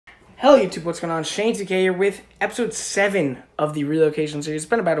Hello YouTube, what's going on? Shaney here with episode 7 of the Relocation series. It's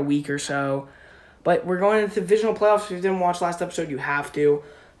been about a week or so, but we're going into divisional playoffs. If you didn't watch last episode, you have to.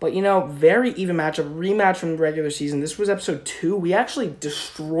 But, you know, very even matchup, rematch from the regular season. This was episode 2. We actually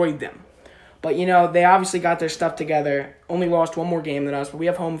destroyed them. But, you know, they obviously got their stuff together. Only lost one more game than us, but we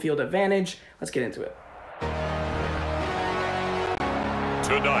have home field advantage. Let's get into it.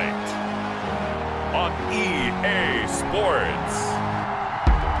 Tonight on EA Sports,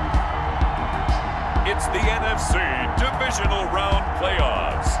 it's the NFC Divisional Round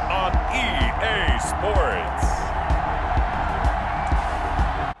Playoffs on EA Sports.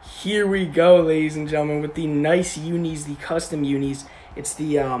 Here we go, ladies and gentlemen, with the nice unis, the custom unis. It's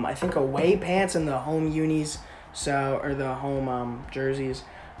the, I think, away pants and the home unis, or the home jerseys.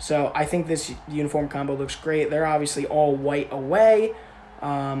 So I think this uniform combo looks great. They're obviously all white away.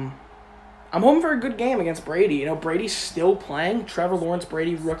 I'm hoping for a good game against Brady. You know, Brady's still playing. Trevor Lawrence,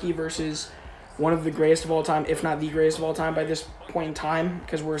 Brady, rookie versus one of the greatest of all time, if not the greatest of all time by this point in time,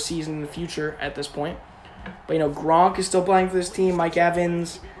 because we're a season in the future at this point. But, you know, Gronk is still playing for this team. Mike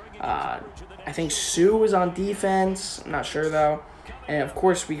Evans. I think Sue is on defense. I'm not sure, though. And, of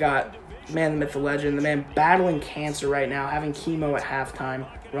course, we got man, the myth, the legend, the man battling cancer right now, having chemo at halftime,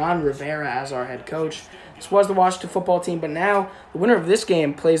 Ron Rivera as our head coach. This was the Washington football team, but now the winner of this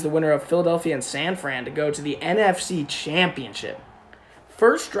game plays the winner of Philadelphia and San Fran to go to the NFC Championship.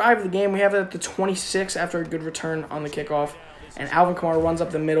 First drive of the game, we have it at the 26 after a good return on the kickoff. And Alvin Kamara runs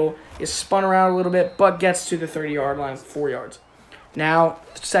up the middle, is spun around a little bit, but gets to the 30-yard line, 4 yards. Now,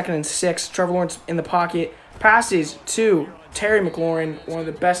 2nd and 6, Trevor Lawrence in the pocket, passes to Terry McLaurin, one of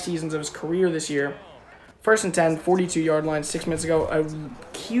the best seasons of his career this year. 1st and 10, 42-yard line, 6 minutes ago, a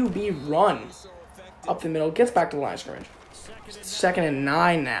QB run up the middle, gets back to the line of scrimmage. 2nd and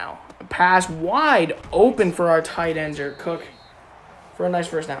 9 now. A pass wide open for our tight end, Jared Cook, for a nice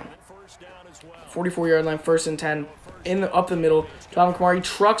first down. 44-yard line, 1st and 10, up the middle. Alvin Kamara, he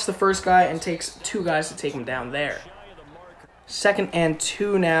trucks the first guy and takes 2 guys to take him down there. 2nd and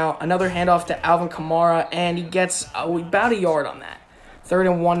 2 now. Another handoff to Alvin Kamara, and he gets about a yard on that.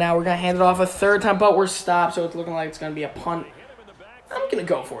 3rd and 1 now. We're going to hand it off a third time, but we're stopped, so it's looking like it's going to be a punt. I'm going to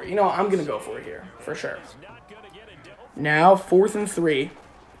go for it. You know, I'm going to go for it here, for sure. Now, 4th and 3.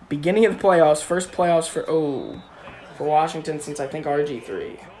 Beginning of the playoffs. First playoffs for Washington since, I think,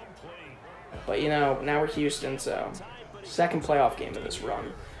 RG3. But, you know, now we're Houston, so second playoff game of this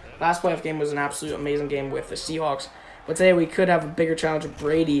run. Last playoff game was an absolute amazing game with the Seahawks. But today we could have a bigger challenge with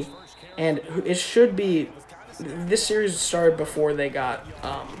Brady. And it should be... This series started before they got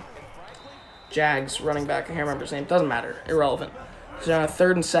Jags running back. I can't remember his name. Doesn't matter. Irrelevant. So now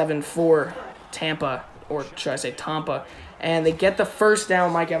 3rd and 7 for Tampa, or should I say Tampa. And they get the first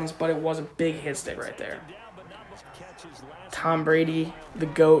down, Mike Evans, but it was a big hit stick right there. Tom Brady, the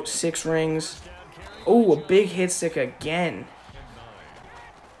GOAT, 6 rings. Oh, a big hit stick again.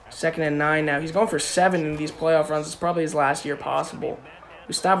 2nd and 9 now. He's going for 7 in these playoff runs. It's probably his last year possible.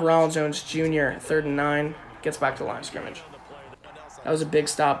 We stop Ronald Jones Jr., 3rd and 9. Gets back to the line of scrimmage. That was a big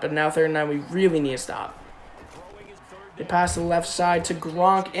stop, but now 3rd and 9, we really need a stop. They pass to the left side to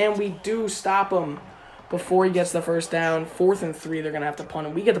Gronk, and we do stop him before he gets the first down. 4th and 3, they're going to have to punt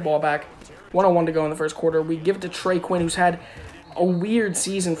him. We get the ball back. 1:01 to go in the first quarter. We give it to Trey Quinn, who's had a weird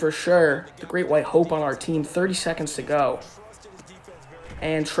season for sure. The great white hope on our team. 30 seconds to go.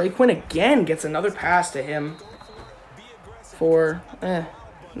 And Trey Quinn again gets another pass to him for,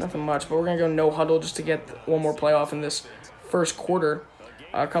 nothing much. But we're going to go no huddle just to get one more playoff in this first quarter.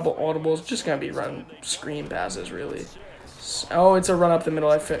 A couple audibles. Just going to be run screen passes, really. Oh, it's a run up the middle.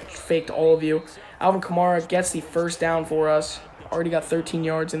 I faked all of you. Alvin Kamara gets the first down for us. Already got 13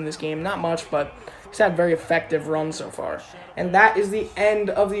 yards in this game. Not much, but he's had very effective runs so far. And that is the end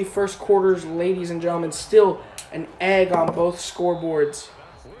of the first quarters, ladies and gentlemen. Still an egg on both scoreboards.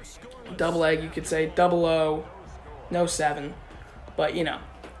 Double egg, you could say. 0-0. No 7. But, you know,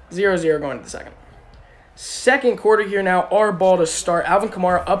 0-0 going to the second. Second quarter here now. Our ball to start. Alvin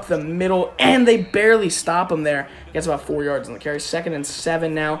Kamara up the middle, and they barely stop him there. Gets about 4 yards on the carry. 2nd and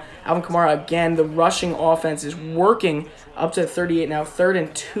 7 now. Alvin Kamara again. The rushing offense is working up to 38 now. 3rd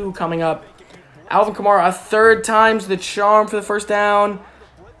and 2 coming up. Alvin Kamara a third time's the charm for the first down.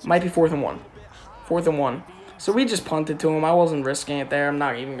 Might be 4th and 1. 4th and 1. So we just punted to him. I wasn't risking it there. I'm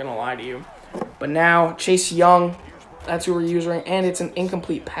not even going to lie to you. But now Chase Young, that's who we're using, and it's an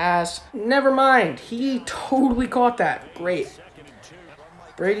incomplete pass. Never mind. He totally caught that. Great.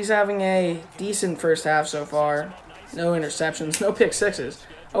 Brady's having a decent first half so far. No interceptions, no pick sixes.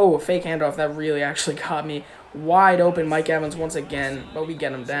 Oh, a fake handoff. That really actually got me. Wide open Mike Evans once again, but we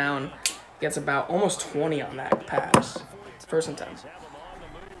get him down. Gets about almost 20 on that pass. 1st and 10.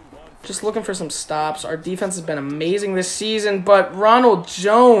 Just looking for some stops. Our defense has been amazing this season, but Ronald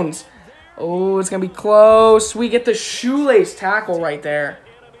Jones. Oh, it's going to be close. We get the shoelace tackle right there.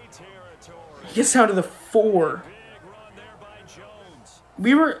 He gets down to the 4.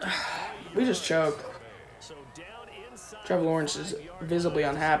 We just choked. Trevor Lawrence is visibly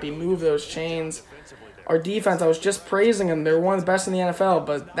unhappy. Move those chains. Our defense, I was just praising them. They're one of the best in the NFL,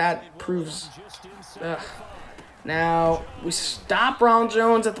 but that proves... Ugh. Now, we stop Ronald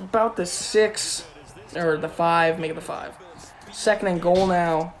Jones at about the 6, or the 5, make it the 5. 2nd and goal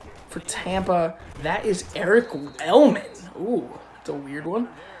now for Tampa. That is Eric Wellman. Ooh, that's a weird one.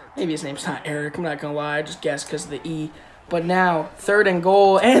 Maybe his name's not Eric, I'm not going to lie. I just guessed because of the E. But now, 3rd and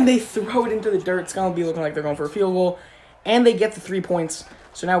goal, and they throw it into the dirt. It's going to be looking like they're going for a field goal. And they get the 3 points.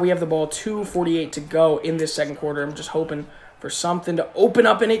 So now we have the ball, 2:48 to go in this second quarter. I'm just hoping for something to open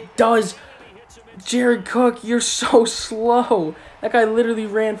up, and it does. Jared Cook, you're so slow. That guy literally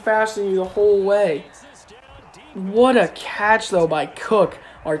ran faster than you the whole way. What a catch, though, by Cook.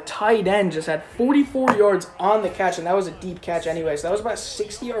 Our tight end just had 44 yards on the catch, and that was a deep catch anyway. So that was about a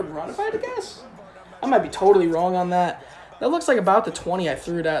 60-yard run, if I had to guess. I might be totally wrong on that. That looks like about the 20 I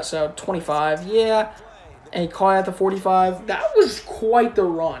threw it at, so 25. Yeah. And he caught at the 45. That was quite the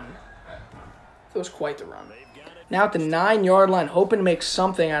run. That was quite the run. Now at the 9-yard line, hoping to make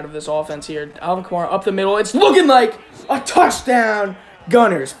something out of this offense here. Alvin Kamara up the middle. It's looking like a touchdown.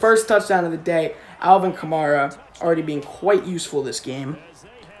 Gunners, first touchdown of the day. Alvin Kamara already being quite useful this game.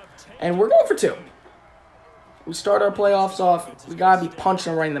 And we're going for 2. We start our playoffs off. We got to be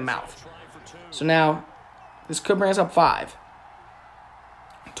punching them right in the mouth. So now, this could bring us up 5.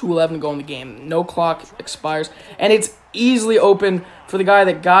 2:11 to go in the game. No clock expires. And it's easily open for the guy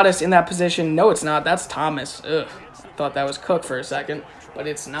that got us in that position. No, it's not. That's Thomas. Ugh. I thought that was Cook for a second, but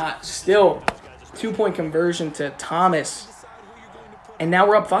it's not. Still, 2-point conversion to Thomas. And now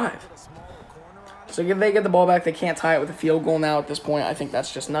we're up 5. So if they get the ball back, they can't tie it with a field goal now at this point. I think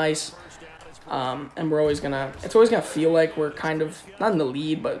that's just nice. And we're always going to, it's always going to feel like we're kind of, not in the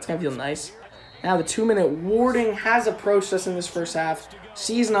lead, but it's going to feel nice. Now the 2-minute warning has approached us in this first half.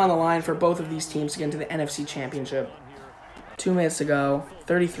 Season on the line for both of these teams to get into the NFC Championship. 2 minutes to go.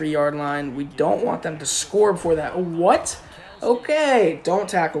 33-yard line. We don't want them to score before that. What? Okay. Don't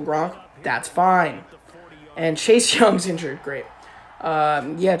tackle Gronk. That's fine. And Chase Young's injured. Great.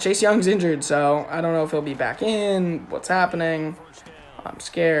 Yeah, Chase Young's injured, so I don't know if he'll be back in. What's happening? I'm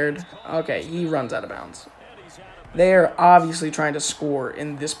scared. Okay, he runs out of bounds. They're obviously trying to score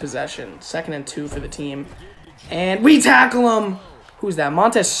in this possession. 2nd and 2 for the team. And we tackle him. Who's that?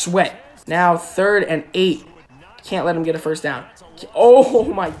 Montez Sweat. Now 3rd and 8. Can't let him get a first down.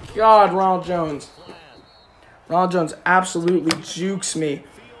 Oh my God, Ronald Jones. Ronald Jones absolutely jukes me.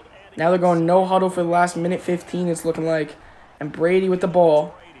 Now they're going no huddle for the last minute 15, it's looking like. And Brady with the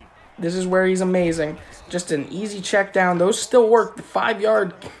ball. This is where he's amazing. Just an easy check down. Those still work. The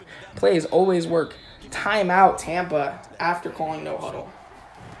 5-yard plays always work. Timeout, Tampa, after calling no huddle.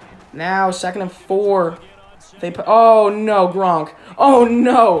 Now 2nd and 4. Oh, no, Gronk. Oh,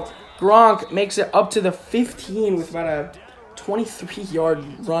 no. Gronk makes it up to the 15 with about a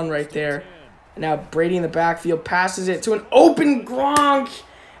 23-yard run right there. Now Brady in the backfield passes it to an open Gronk.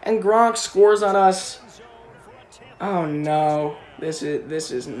 And Gronk scores on us. Oh, no. This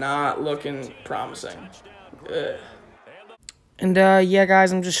is not looking promising. Ugh. And, yeah,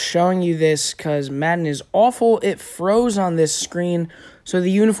 guys, I'm just showing you this because Madden is awful. It froze on this screen, so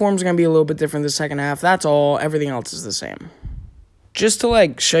the uniforms are going to be a little bit different the second half. That's all. Everything else is the same. Just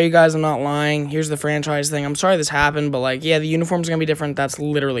to, show you guys I'm not lying, here's the franchise thing. I'm sorry this happened, but, yeah, the uniforms are going to be different. That's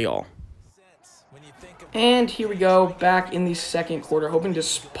literally all. And here we go, back in the second quarter, hoping to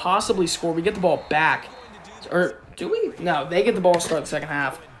possibly score. We get the ball back. Or do we? No, they get the ball to start the second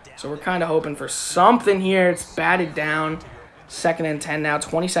half. So we're kind of hoping for something here. It's batted down. 2nd and 10 now,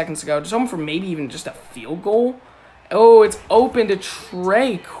 20 seconds to go. Just hoping for maybe even just a field goal. Oh, it's open to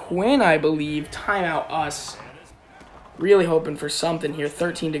Trey Quinn, I believe. Timeout us. Really hoping for something here.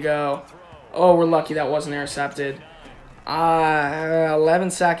 13 to go. Oh, we're lucky that wasn't intercepted.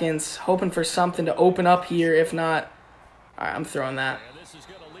 11 seconds. Hoping for something to open up here. If not, all right, I'm throwing that.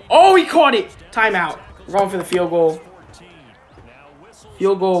 Oh, he caught it. Timeout. We're going for the field goal.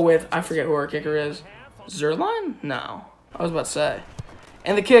 Field goal with, I forget who our kicker is. Zerline? No. I was about to say.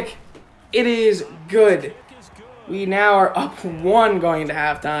 And the kick, it is good. We now are up 1 going into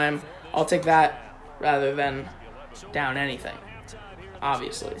halftime. I'll take that rather than down anything,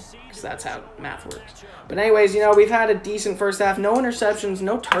 obviously, because that's how math works. But anyways, we've had a decent first half. No interceptions,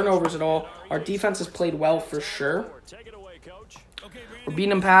 no turnovers at all. Our defense has played well for sure. We're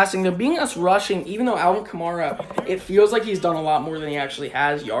beating them passing. They're beating us rushing, even though Alvin Kamara, it feels like he's done a lot more than he actually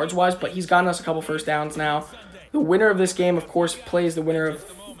has yards-wise, but he's gotten us a couple first downs now. The winner of this game, of course, plays the winner of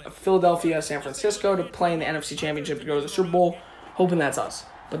Philadelphia, San Francisco to play in the NFC Championship to go to the Super Bowl, hoping that's us.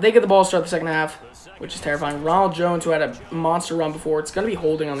 But they get the ball to start the second half, which is terrifying. Ronald Jones, who had a monster run before, it's going to be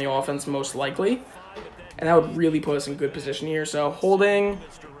holding on the offense most likely, and that would really put us in good position here. So holding,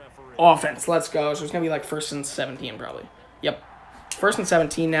 offense, let's go. So it's going to be like 1st and 17 probably. Yep. 1st and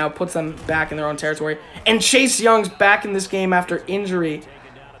 17 now, puts them back in their own territory. And Chase Young's back in this game after injury.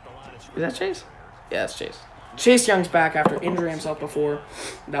 Is that Chase? Yeah, that's Chase. Chase Young's back after injuring himself before.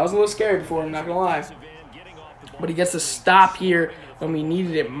 That was a little scary before, I'm not going to lie. But he gets to stop here when we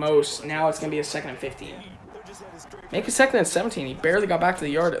needed it most. Now it's going to be a 2nd and 15. Make a 2nd and 17. He barely got back to the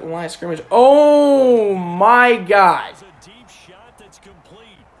yard at the line of scrimmage. Oh, my God.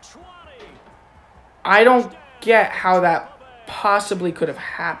 I don't get how that possibly could have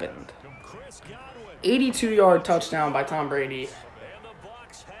happened. 82-yard touchdown by Tom Brady.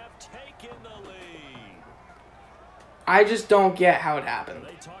 I just don't get how it happened.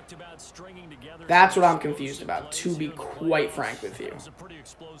 That's what I'm confused about, to be quite frank with you.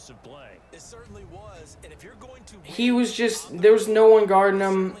 He was just, there was no one guarding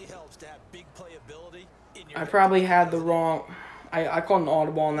him. I probably had the wrong, I called an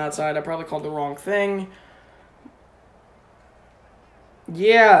audible on that side. I probably called the wrong thing.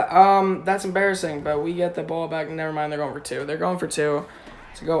 Yeah, that's embarrassing, but we get the ball back. Never mind, they're going for 2. They're going for 2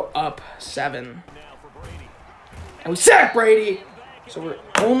 to go up 7. And we sack Brady. So we're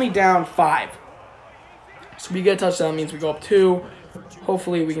only down 5. So we get a touchdown, means we go up 2.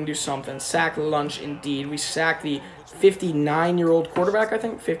 Hopefully we can do something. Sack lunch indeed. We sack the 59-year-old quarterback, I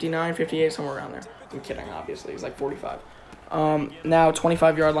think. 59, 58, somewhere around there. I'm kidding, obviously. He's like 45. Now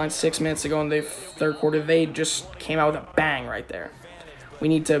 25-yard line, 6 minutes to go in the 3rd quarter. They just came out with a bang right there. We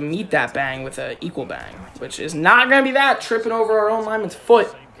need to meet that bang with an equal bang, which is not going to be that, tripping over our own lineman's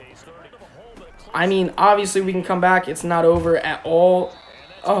foot. I mean, obviously we can come back. It's not over at all.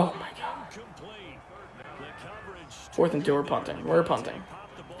 Oh, my God. 4th and 2, we're punting. We're punting.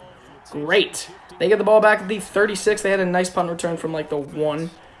 Great. They get the ball back at the 36. They had a nice punt return from, like, the 1.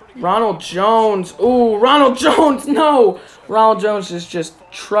 Ronald Jones. Ooh, Ronald Jones. No. Ronald Jones is just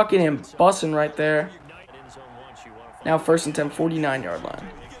trucking him, bussing right there. Now 1st and 10, 49-yard line.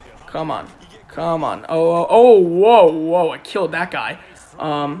 Come on. Come on. Oh, whoa. I killed that guy.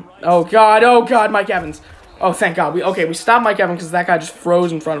 Oh, God, Mike Evans. Oh, thank God. We stopped Mike Evans because that guy just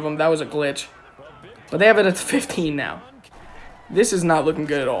froze in front of him. That was a glitch. But they have it at 15 now. This is not looking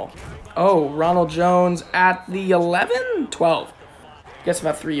good at all. Oh, Ronald Jones at the 11? 12. Gets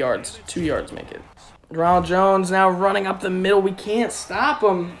about 3 yards. 2 yards make it. Ronald Jones now running up the middle. We can't stop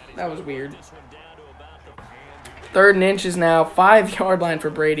him. That was weird. 3rd and inches now. 5-yard line for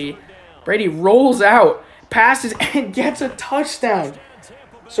Brady. Brady rolls out, passes, and gets a touchdown.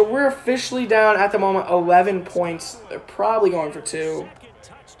 So we're officially down at the moment 11 points. They're probably going for 2.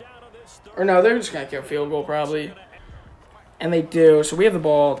 Or no, they're just going to kick a field goal probably. And they do. So we have the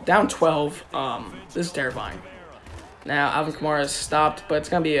ball down 12. This is terrifying. Now Alvin Kamara is stopped, but it's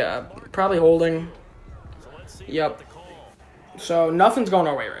going to be probably holding. Yep. So nothing's going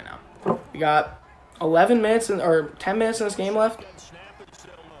our way right now. We got 11 minutes or 10 minutes in this game left.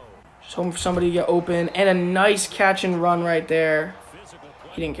 Just hoping for somebody to get open. And a nice catch and run right there.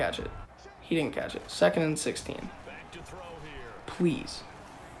 He didn't catch it. 2nd and 16. Please.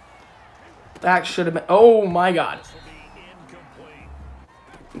 That should have been... Oh, my God.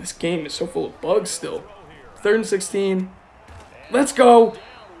 This game is so full of bugs still. 3rd and 16. Let's go.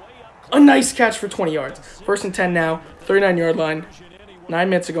 A nice catch for 20 yards. 1st and 10 now. 39-yard line. 9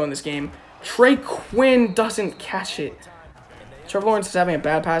 minutes to go in this game. Trey Quinn doesn't catch it. Trevor Lawrence is having a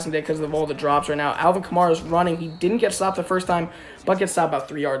bad passing day because of all the drops right now. Alvin Kamara is running. He didn't get stopped the first time, but gets stopped about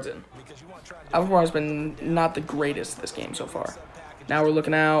 3 yards in. Alvin Kamara has been not the greatest this game so far. Now we're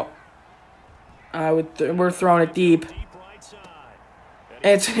looking out. We're throwing it deep.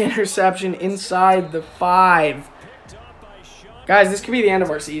 It's an interception inside the 5. Guys, this could be the end of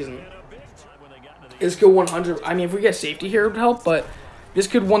our season. This could 100. I mean, if we get safety here, it would help, but this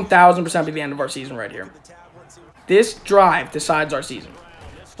could 1,000% be the end of our season right here. This drive decides our season.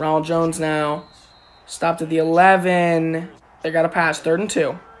 Ronald Jones now. Stopped at the 11. They got to pass. 3rd and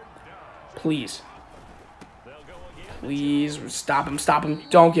 2. Please. Please. Stop him. Stop him.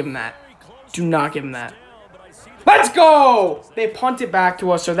 Don't give him that. Do not give him that. Let's go! They punted back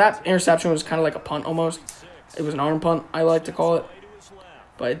to us, so that interception was kind of like a punt almost. It was an arm punt, I like to call it.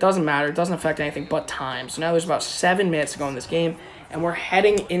 But it doesn't matter. It doesn't affect anything but time. So now there's about 7 minutes to go in this game, and we're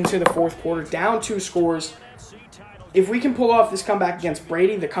heading into the 4th quarter, down 2 scores. if we can pull off this comeback against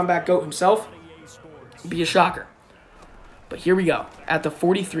Brady, the comeback GOAT himself, it'd be a shocker. But here we go. At the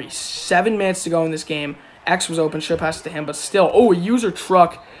 43, 7 minutes to go in this game. X was open, should pass it to him, but still, a user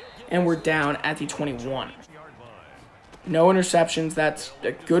truck, and we're down at the 21. No interceptions. That's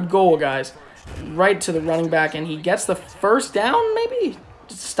a good goal, guys. Right to the running back, and he gets the first down, maybe?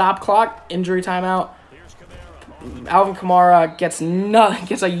 Stop clock, injury timeout. Alvin Kamara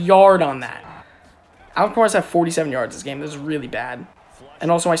gets a yard on that. Alvin Kamara's had 47 yards this game. This is really bad. And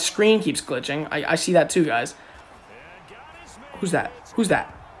also my screen keeps glitching. I see that too, guys. Who's that? Who's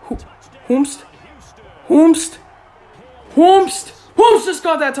that? Whomst? Whomst? Whomst? Whomst just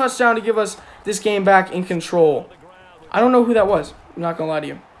got that touchdown to give us this game back in control. I don't know who that was. I'm not going to lie to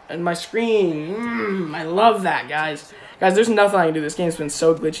you. And my screen, I love that, guys. Guys, there's nothing I can do. This game's been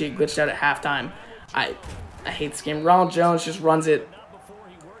so glitchy. It glitched out at halftime. I hate this game. Ronald Jones just runs it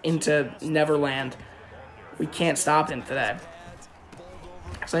into Neverland. We can't stop him today.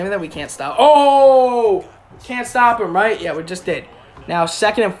 It's not even that we can't stop. Oh! Can't stop him, right? Yeah, we just did. Now,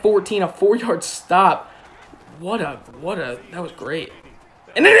 2nd and 14, a 4-yard stop. That was great.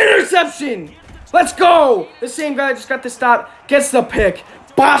 And an interception! Let's go! The same guy just got the stop, gets the pick.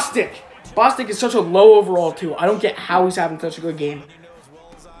 Bostic! Bostic is such a low overall, too. I don't get how he's having such a good game.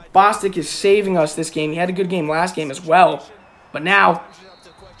 Bostic is saving us this game. He had a good game last game as well. But now,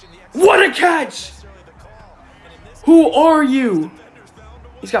 what a catch! Who are you?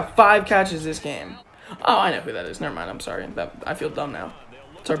 He's got 5 catches this game. Oh, I know who that is. Never mind. I'm sorry. I feel dumb now.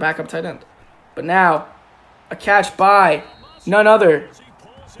 It's our backup tight end. But now, a catch by none other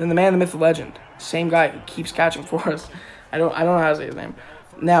than the man, the myth, the legend. Same guy who keeps catching for us. I don't know how to say his name.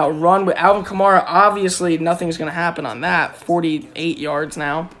 Now, run with Alvin Kamara. Obviously, nothing's going to happen on that. 48 yards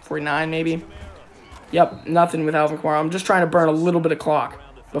now. 49 maybe. Yep, nothing with Alvin Kamara. I'm just trying to burn a little bit of clock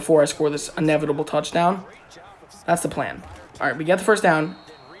before I score this inevitable touchdown. That's the plan. All right, we get the first down.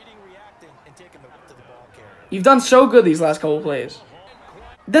 You've done so good these last couple of plays.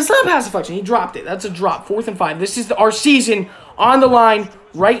 That's not a pass deflection. He dropped it. That's a drop. 4th and 5. This is our season on the line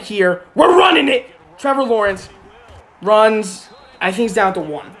right here. We're running it. Trevor Lawrence runs. I think he's down to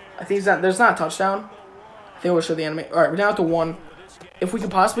 1. I think he's down. There's not a touchdown. I think we'll show the anime. All right, we're down to 1. If we could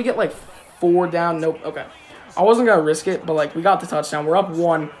possibly get like 4 down. Nope. Okay. I wasn't going to risk it, but like we got the touchdown. We're up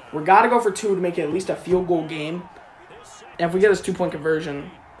 1. We got to go for 2 to make it at least a field goal game. And if we get this 2-point conversion,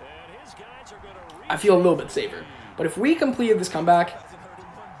 I feel a little bit safer. But if we completed this comeback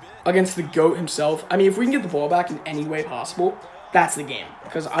against the GOAT himself, I mean, if we can get the ball back in any way possible, that's the game.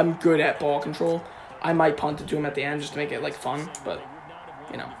 Because I'm good at ball control. I might punt it to him at the end just to make it, like, fun. But,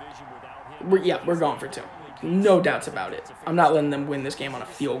 you know, we're going for 2. No doubts about it. I'm not letting them win this game on a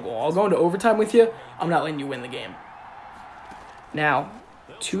field goal. I'll go into overtime with you. I'm not letting you win the game. Now,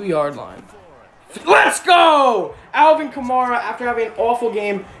 2-yard line. Let's go! Alvin Kamara, after having an awful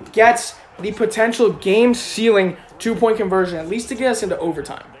game, gets the potential game-sealing 2-point conversion, at least to get us into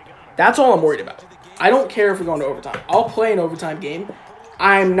overtime. That's all I'm worried about. I don't care if we go into overtime. I'll play an overtime game.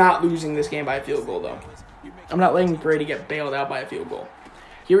 I'm not losing this game by a field goal, though. I'm not letting Brady get bailed out by a field goal.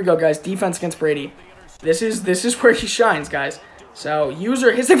 Here we go, guys. Defense against Brady. This is where he shines, guys. So,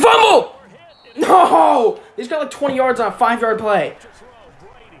 user hits the fumble! No! He's got like 20 yards on a 5-yard play.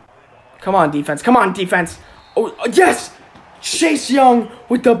 Come on, defense. Come on, defense. Oh, yes! Chase Young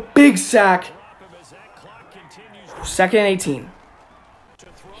with the big sack. 2nd and 18.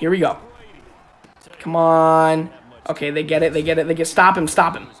 Here we go. Come on. Okay, they get it. They get it. They get stop him.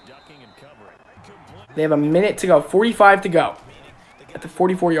 Stop him. They have a minute to go. 45 to go. At the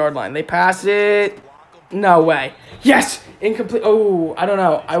 44-yard line. They pass it. No way. Yes! Incomplete. Oh, I don't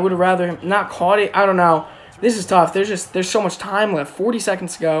know. I would have rather him not caught it. I don't know. This is tough. There's so much time left. 40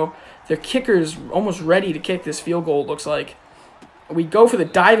 seconds to go. Their kicker's almost ready to kick this field goal, it looks like. We go for the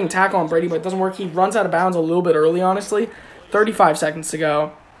diving tackle on Brady, but it doesn't work. He runs out of bounds a little bit early, honestly. 35 seconds to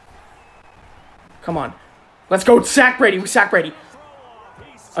go. Come on. Let's go. Sack Brady. We sack Brady.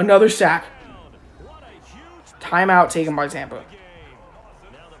 Another sack. Timeout taken by Tampa.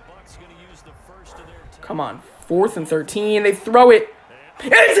 Come on. 4th and 13. They throw it.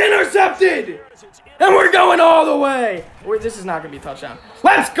 It's intercepted! And we're going all the way. This is not going to be a touchdown.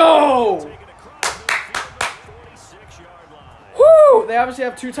 Let's go! Woo! They obviously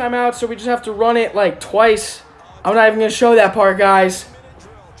have 2 timeouts, so we just have to run it like twice. I'm not even going to show that part, guys.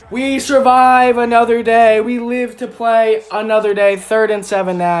 We survive another day. We live to play another day. 3rd and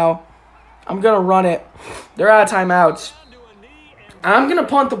 7 now. I'm going to run it. They're out of timeouts. I'm going to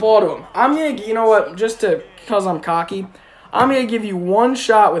punt the ball to them. I'm going to, you know what, because I'm cocky, I'm going to give you one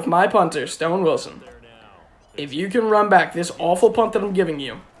shot with my punter, Stone Wilson. If you can run back this awful punt that I'm giving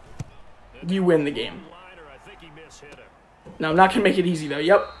you, you win the game. No, I'm not going to make it easy, though.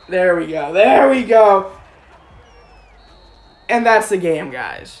 Yep. There we go. There we go. And that's the game,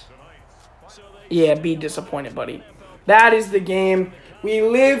 guys. Yeah, be disappointed, buddy. That is the game. We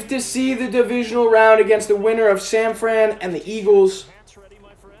live to see the divisional round against the winner of San Fran and the Eagles.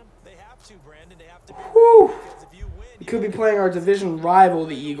 Whew. We could be playing our division rival,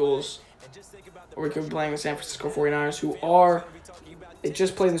 the Eagles. Or we could be playing the San Francisco 49ers, who are... They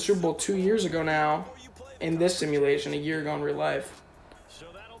just played in the Super Bowl 2 years ago now. In this simulation, a year ago in real life.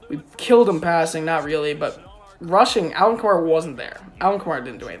 We killed them passing, not really, but rushing, Alvin Kamara wasn't there. Alvin Kamara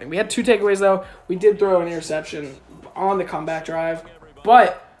didn't do anything. We had 2 takeaways, though. We did throw an interception on the comeback drive,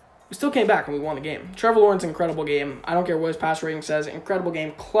 but we still came back and we won the game. Trevor Lawrence, incredible game. I don't care what his pass rating says. Incredible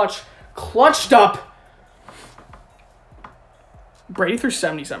game. Clutched up. Brady threw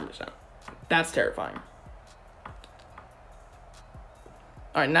 77%. That's terrifying.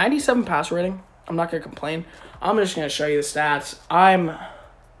 All right, 97 pass rating. I'm not going to complain. I'm just going to show you the stats.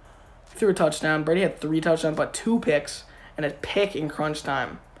 Threw a touchdown. Brady had 3 touchdowns, but 2 picks and a pick in crunch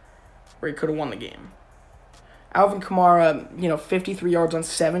time where he could have won the game. Alvin Kamara, 53 yards on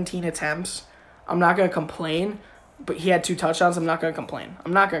 17 attempts. I'm not going to complain, but he had 2 touchdowns. I'm not going to complain.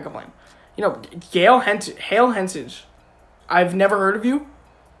 Hale Hensage, I've never heard of you,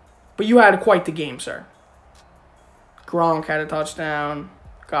 but you had quite the game, sir. Gronk had a touchdown.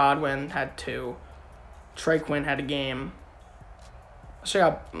 Godwin had 2. Trey Quinn had a game. Let's check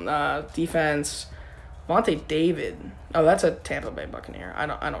out defense. Monte David. Oh, that's a Tampa Bay Buccaneer. I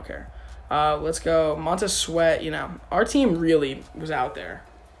don't care. Let's go. Montez Sweat. Our team really was out there.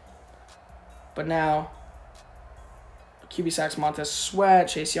 But now, QB sacks Montez Sweat.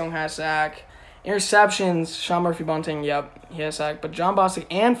 Chase Young has a sack. Interceptions. Sean Murphy-Bunting. Yep, he has a sack. But John Bostic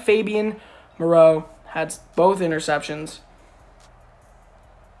and Fabian Moreau had both interceptions.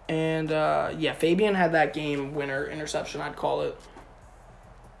 And, Fabian had that game winner interception, I'd call it.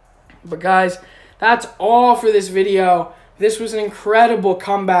 But, guys, that's all for this video. This was an incredible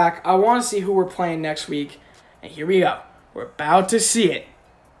comeback. I want to see who we're playing next week. And here we go. We're about to see it.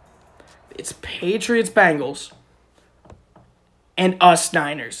 It's Patriots-Bengals and us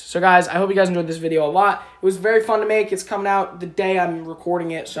Niners. So, guys, I hope you guys enjoyed this video a lot. It was very fun to make. It's coming out the day I'm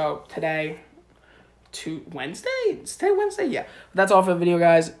recording it, so today... to Wednesday? Is today Wednesday? Yeah. But that's all for the video,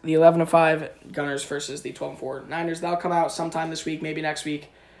 guys. The 11-5 Gunners versus the 12-4 Niners. That'll come out sometime this week, maybe next week.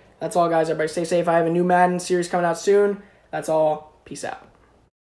 That's all, guys. Everybody stay safe. I have a new Madden series coming out soon. That's all. Peace out.